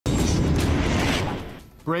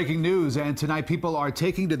Breaking news, and tonight people are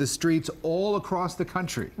taking to the streets all across the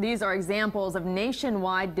country. These are examples of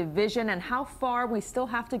nationwide division and how far we still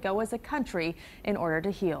have to go as a country in order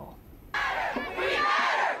to heal.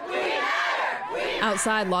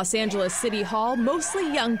 Outside Los Angeles City Hall,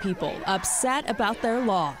 mostly young people upset about their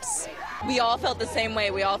loss. We all felt the same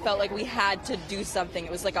way. We all felt like we had to do something.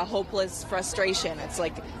 It was like a hopeless frustration. It's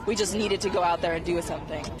like we just needed to go out there and do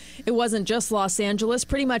something. It wasn't just Los Angeles.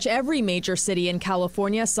 Pretty much every major city in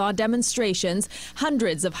California saw demonstrations.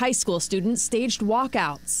 Hundreds of high school students staged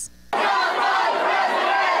walkouts.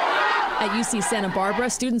 At UC Santa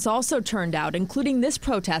Barbara, students also turned out, including this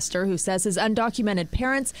protester who says his undocumented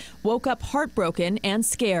parents woke up heartbroken and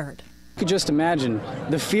scared. You could just imagine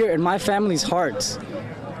the fear in my family's hearts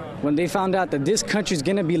when they found out that this country's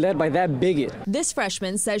going to be led by that bigot. This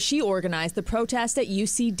freshman says she organized the protest at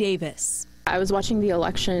UC Davis. I was watching the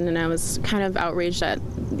election and I was kind of outraged at,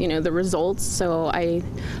 the results. So I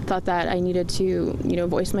thought that I needed to,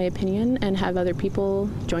 voice my opinion and have other people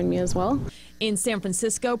join me as well. In San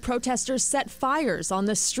Francisco, protesters set fires on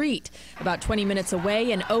the street. About 20 minutes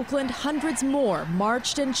away in Oakland, hundreds more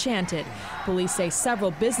marched and chanted. Police say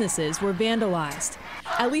several businesses were vandalized.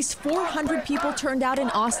 At least 400 people turned out in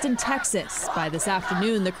Austin, Texas. By this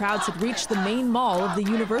afternoon, the crowds had reached the main mall of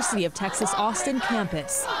the University of Texas Austin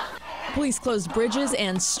campus. Police closed bridges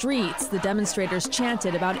and streets. The demonstrators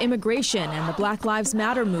chanted about immigration and the Black Lives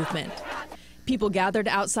Matter movement. People gathered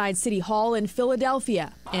outside City Hall in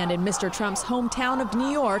Philadelphia, and in Mr. Trump's hometown of New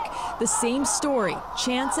York, the same story,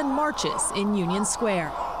 chants and marches in Union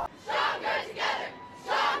Square. Stronger together,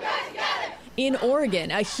 stronger together. In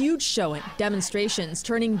Oregon, a huge showing, demonstrations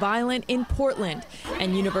turning violent in Portland,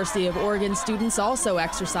 and University of Oregon students also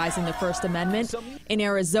exercising the First Amendment. In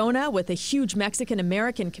Arizona, with a huge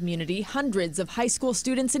Mexican-American community, hundreds of high school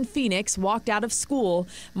students in Phoenix walked out of school,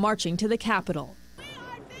 marching to the Capitol.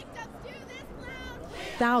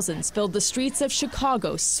 Thousands filled the streets of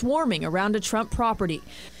Chicago, swarming around a Trump property.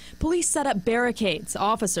 Police set up barricades.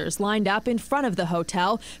 Officers lined up in front of the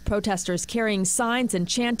hotel. Protesters carrying signs and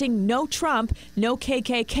chanting, "No Trump, no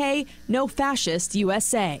KKK, no fascist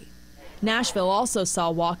USA." Nashville also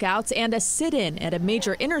saw walkouts and a sit-in at a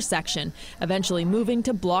major intersection, eventually moving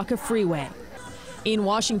to block a freeway. In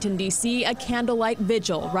Washington, D.C., a candlelight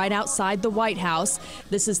vigil right outside the White House.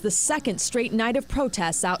 This is the second straight night of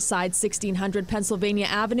protests outside 1600 Pennsylvania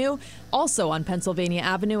Avenue. Also on Pennsylvania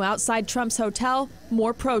Avenue, outside Trump's hotel,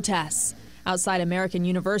 more protests. Outside American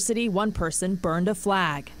University, one person burned a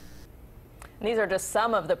flag. These are just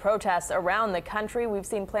some of the protests around the country. We've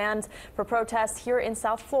seen plans for protests here in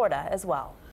South Florida as well.